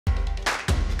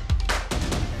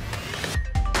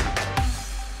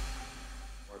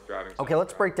Okay,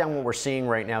 let's break down what we're seeing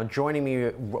right now. Joining me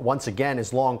once again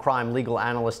is Law&Crime legal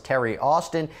analyst Terri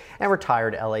Austin and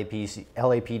retired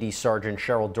LAPD Sergeant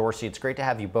Cheryl Dorsey. It's great to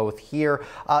have you both here.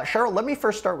 Cheryl, let me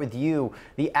first start with you.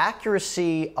 The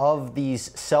accuracy of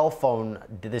this cell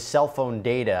phone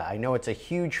data, I know it's a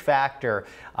huge factor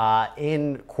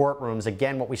in courtrooms.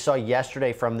 Again, what we saw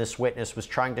yesterday from this witness was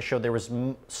trying to show there was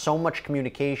so much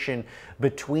communication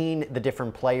between the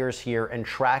different players here and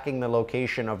tracking the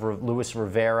location of Luis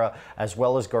Rivera as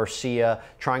well as Garcia,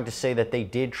 trying to say that they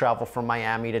did travel from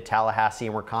Miami to Tallahassee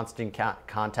and were constant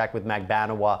contact with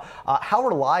Magbanua. How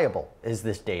reliable is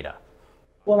this data?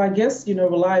 Well, I guess,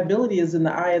 reliability is in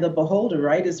the eye of the beholder,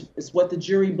 right? It's what the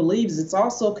jury believes. It's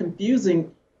also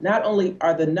confusing. Not only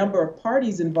are the number of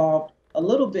parties involved a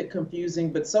little bit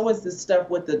confusing, but so is this stuff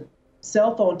with the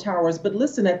cell phone towers. But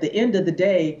listen, at the end of the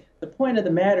day, the point of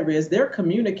the matter is they're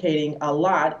communicating a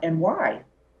lot, and why?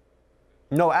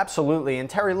 No, absolutely. And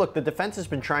Terri, look, the defense has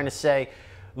been trying to say,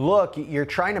 look, you're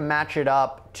trying to match it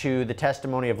up to the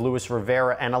testimony of Luis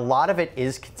Rivera, and a lot of it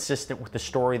is consistent with the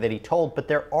story that he told, but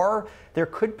there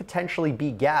could potentially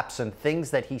be gaps and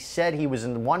things that he said he was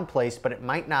in one place, but it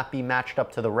might not be matched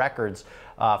up to the records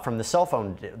from the cell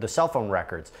phone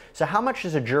records. So how much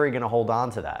is a jury going to hold on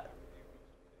to that?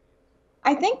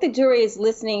 I think the jury is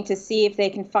listening to see if they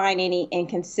can find any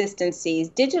inconsistencies.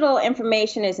 Digital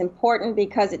information is important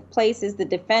because it places the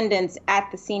defendants at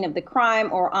the scene of the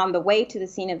crime or on the way to the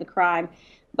scene of the crime.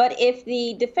 But if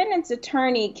the defendant's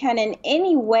attorney can in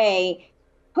any way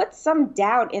put some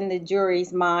doubt in the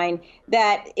jury's mind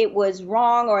that it was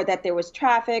wrong or that there was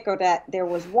traffic or that there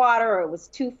was water or it was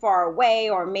too far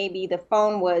away or maybe the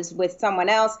phone was with someone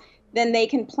else, then they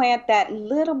can plant that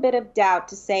little bit of doubt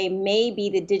to say maybe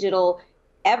the digital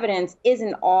evidence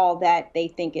isn't all that they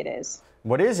think it is.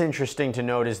 What is interesting to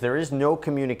note is there is no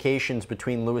communications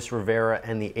between Luis Rivera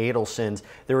and the Adelsons.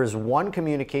 There is one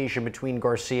communication between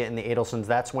Garcia and the Adelsons.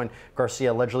 That's when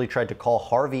Garcia allegedly tried to call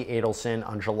Harvey Adelson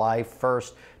on July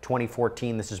 1st,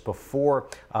 2014. This is before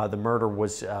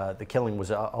the killing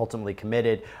was ultimately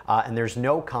committed. And there's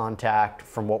no contact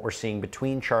from what we're seeing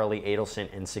between Charlie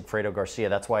Adelson and Sigfredo Garcia.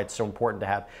 That's why it's so important to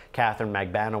have Catherine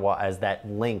Magbanua as that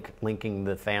linking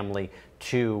the family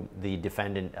to the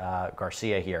defendant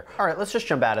Garcia here. All right, let's just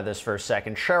jump out of this for a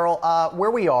second. Cheryl,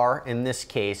 where we are in this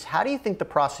case, how do you think the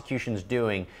prosecution's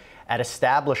doing at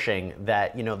establishing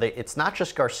that, it's not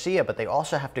just Garcia, but they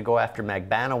also have to go after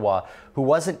Magbanua, who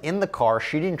wasn't in the car.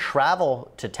 She didn't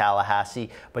travel to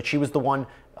Tallahassee, but she was the one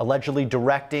allegedly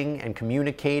directing and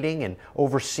communicating and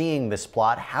overseeing this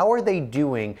plot. How are they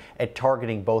doing at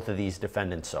targeting both of these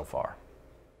defendants so far?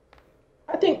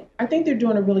 I think they're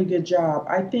doing a really good job.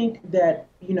 I think that,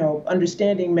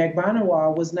 understanding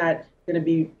Magbanua was not going to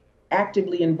be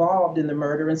actively involved in the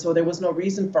murder, and so there was no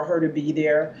reason for her to be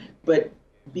there. But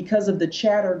because of the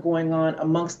chatter going on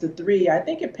amongst the three, I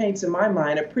think it paints in my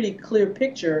mind a pretty clear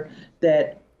picture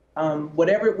that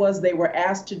whatever it was they were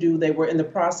asked to do, they were in the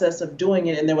process of doing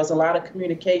it, and there was a lot of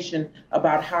communication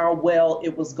about how well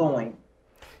it was going.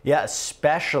 Yeah,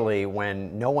 especially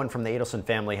when no one from the Adelson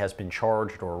family has been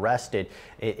charged or arrested.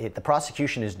 The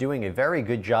prosecution is doing a very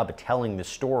good job of telling the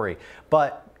story.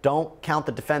 But don't count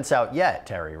the defense out yet,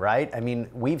 Terri, right? I mean,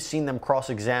 we've seen them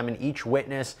cross-examine each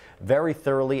witness very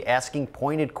thoroughly, asking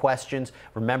pointed questions.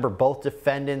 Remember, both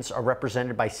defendants are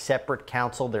represented by separate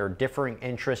counsel. There are differing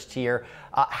interests here.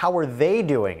 How are they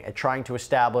doing at trying to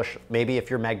establish, maybe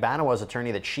if you're Magbanua's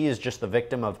attorney, that she is just the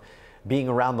victim of being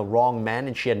around the wrong men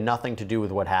and she had nothing to do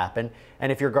with what happened?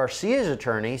 And if you're Garcia's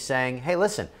attorney, saying, hey,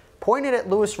 listen, point it at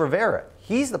Luis Rivera.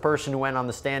 He's the person who went on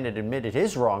the stand and admitted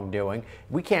his wrongdoing.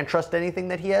 We can't trust anything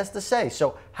that he has to say.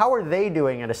 So how are they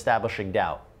doing at establishing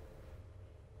doubt?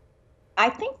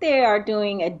 I think they are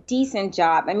doing a decent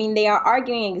job. I mean, they are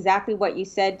arguing exactly what you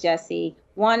said, Jesse.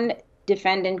 One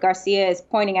defendant, Garcia, is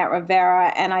pointing at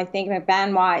Rivera, and I think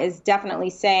Magbanua is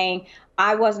definitely saying,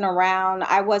 I wasn't around,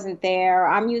 I wasn't there,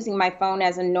 I'm using my phone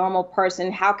as a normal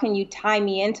person, how can you tie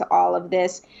me into all of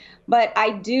this? But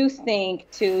I do think,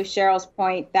 to Cheryl's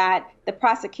point, that the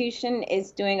prosecution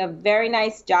is doing a very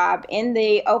nice job. In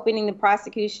the opening, the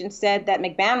prosecution said that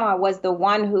Magbanua was the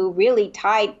one who really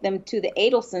tied them to the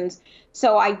Adelsons.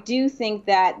 So I do think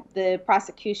that the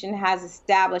prosecution has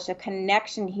established a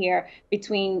connection here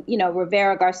between,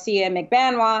 Rivera, Garcia,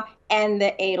 Magbanua, and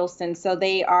the Adelsons. So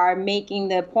they are making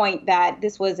the point that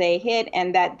this was a hit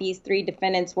and that these three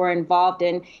defendants were involved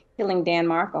in killing Dan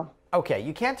Markel. Okay,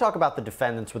 you can't talk about the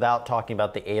defendants without talking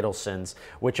about the Adelsons,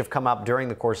 which have come up during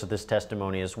the course of this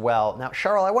testimony as well. Now,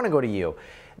 Cheryl, I want to go to you.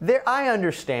 I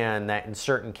understand that in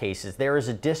certain cases there is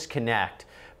a disconnect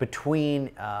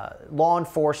between law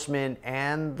enforcement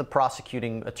and the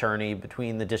prosecuting attorney,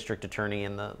 between the district attorney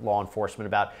and the law enforcement,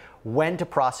 about when to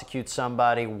prosecute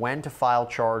somebody, when to file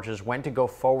charges, when to go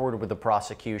forward with the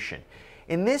prosecution.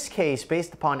 In this case,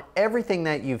 based upon everything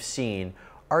that you've seen,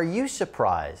 are you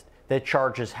surprised that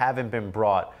charges haven't been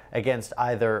brought against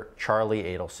either Charlie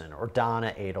Adelson or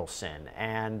Donna Adelson?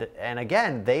 And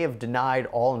again, they have denied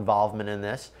all involvement in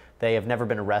this. They have never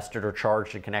been arrested or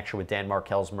charged in connection with Dan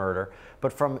Markel's murder.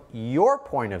 But from your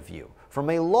point of view, from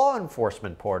a law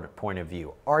enforcement point of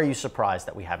view, are you surprised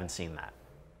that we haven't seen that?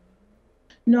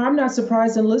 No, I'm not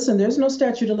surprised. And listen, there's no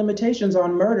statute of limitations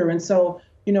on murder. And so,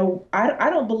 you know,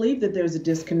 I don't believe that there's a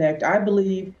disconnect. I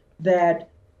believe that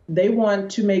they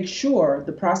want to make sure,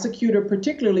 the prosecutor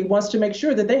particularly wants to make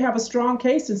sure that they have a strong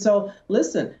case. And so,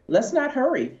 listen, let's not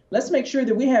hurry. Let's make sure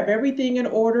that we have everything in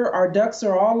order. Our ducks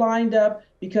are all lined up,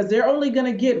 because they're only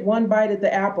going to get one bite at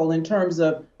the apple in terms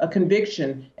of a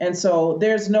conviction. And so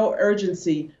there's no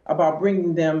urgency about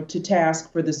bringing them to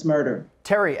task for this murder.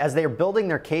 Terri, as they're building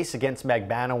their case against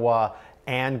Magbanua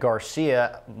and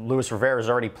Garcia, Luis Rivera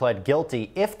has already pled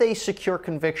guilty. If they secure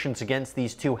convictions against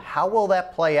these two, how will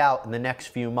that play out in the next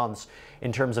few months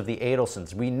in terms of the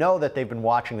Adelsons? We know that they've been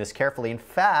watching this carefully. In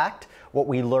fact, what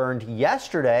we learned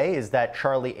yesterday is that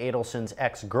Charlie Adelson's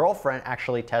ex-girlfriend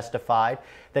actually testified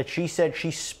that she said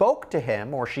she spoke to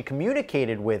him, or she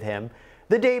communicated with him,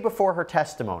 the day before her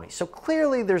testimony. So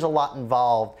clearly there's a lot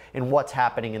involved in what's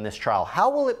happening in this trial. How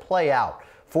will it play out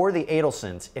for the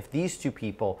Adelsons if these two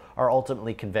people are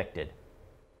ultimately convicted?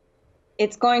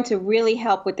 It's going to really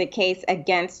help with the case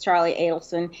against Charlie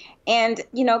Adelson. And,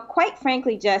 you know, quite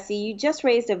frankly, Jesse, you just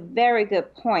raised a very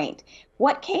good point.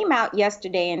 What came out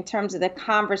yesterday in terms of the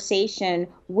conversation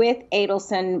with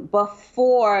Adelson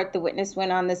before the witness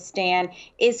went on the stand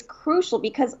is crucial,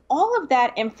 because all of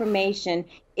that information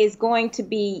is going to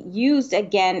be used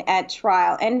again at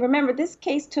trial. And remember, this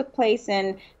case took place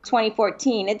in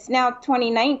 2014. It's now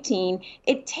 2019.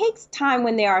 It takes time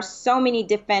when there are so many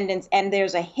defendants and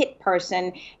there's a hit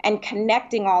person and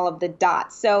connecting all of the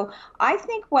dots. So I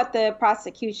think what the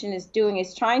prosecution is doing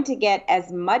is trying to get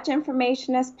as much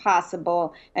information as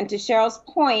possible. And to Cheryl's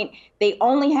point, they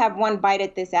only have one bite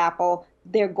at this apple.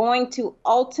 They're going to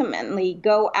ultimately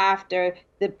go after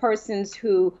the persons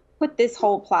who put this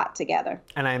whole plot together.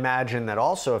 And I imagine that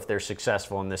also, if they're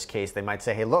successful in this case, they might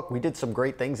say, hey, look, we did some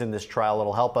great things in this trial.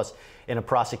 It'll help us in a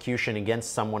prosecution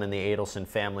against someone in the Adelson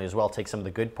family as well, take some of the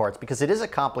good parts, because it is a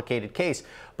complicated case.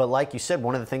 But like you said,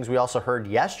 one of the things we also heard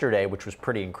yesterday, which was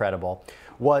pretty incredible,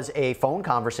 was a phone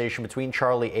conversation between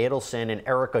Charlie Adelson and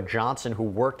Erica Johnson, who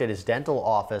worked at his dental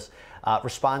office,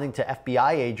 responding to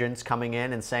FBI agents coming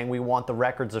in and saying, we want the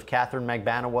records of Catherine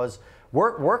Magbanua's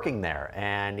working there.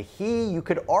 And he, you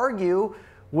could argue,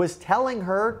 was telling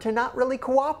her to not really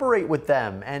cooperate with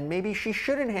them, and maybe she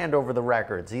shouldn't hand over the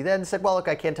records. He then said, well, look,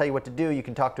 I can't tell you what to do. You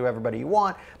can talk to everybody you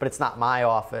want, but it's not my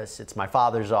office. It's my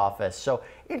father's office. So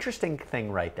interesting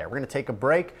thing right there. We're going to take a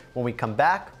break. When we come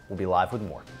back, we'll be live with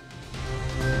more.